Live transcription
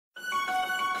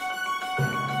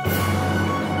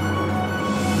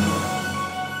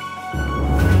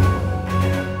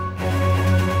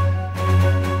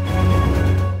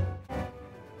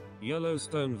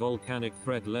Yellowstone Volcanic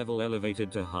Threat Level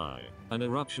elevated to high. An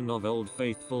eruption of Old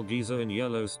Faithful geyser in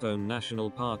Yellowstone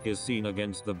National Park is seen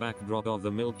against the backdrop of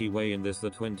the Milky Way in this the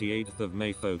 28th of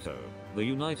May photo. The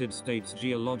United States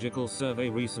Geological Survey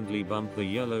recently bumped the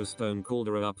Yellowstone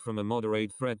caldera up from a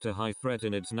moderate threat to high threat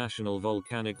in its National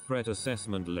Volcanic Threat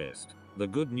Assessment list. The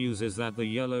good news is that the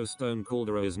Yellowstone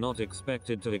caldera is not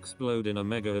expected to explode in a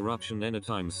mega eruption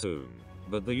anytime soon.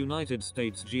 But the United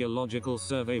States Geological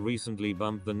Survey recently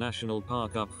bumped the national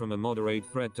park up from a moderate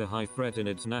threat to high threat in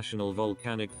its National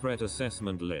Volcanic Threat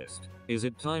Assessment list. Is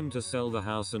it time to sell the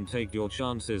house and take your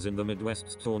chances in the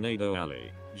Midwest's Tornado Alley?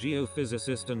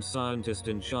 Geophysicist and scientist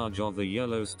in charge of the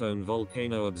Yellowstone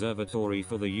Volcano Observatory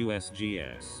for the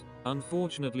USGS.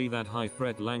 Unfortunately, that high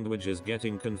threat language is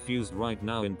getting confused right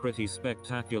now in pretty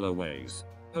spectacular ways,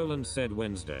 Poland said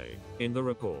Wednesday. In the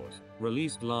report,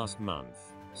 released last month,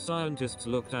 scientists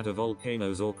looked at a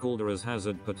volcano's or caldera's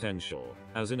hazard potential,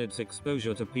 as in its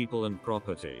exposure to people and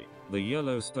property. The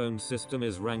Yellowstone system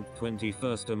is ranked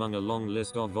 21st among a long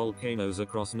list of volcanoes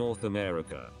across North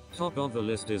America. Top of the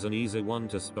list is an easy one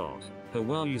to spot: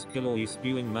 Hawaii's Kilauea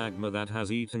spewing magma that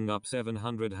has eaten up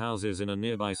 700 houses in a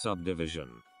nearby subdivision.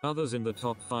 Others in the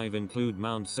top 5 include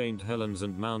Mount St. Helens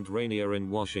and Mount Rainier in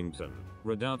Washington,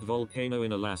 Redoubt Volcano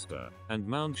in Alaska, and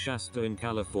Mount Shasta in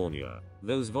California.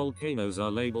 Those volcanoes are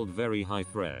labeled very high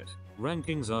threat.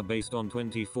 Rankings are based on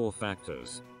 24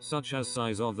 factors, such as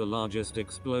size of the largest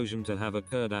explosion to have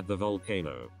occurred at the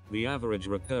volcano, the average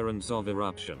recurrence of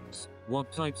eruptions,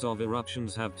 what types of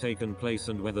eruptions have taken place,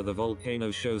 and whether the volcano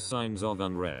shows signs of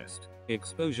unrest.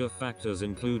 Exposure factors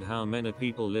include how many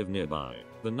people live nearby,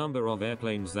 the number of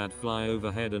airplanes that fly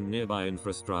overhead, and nearby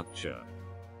infrastructure.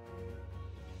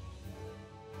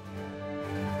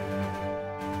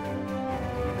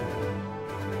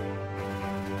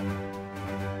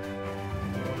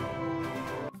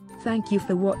 Thank you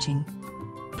for watching.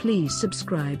 Please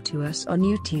subscribe to us on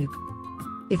YouTube.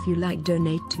 If you like,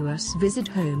 donate to us, visit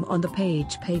home on the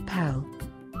page PayPal.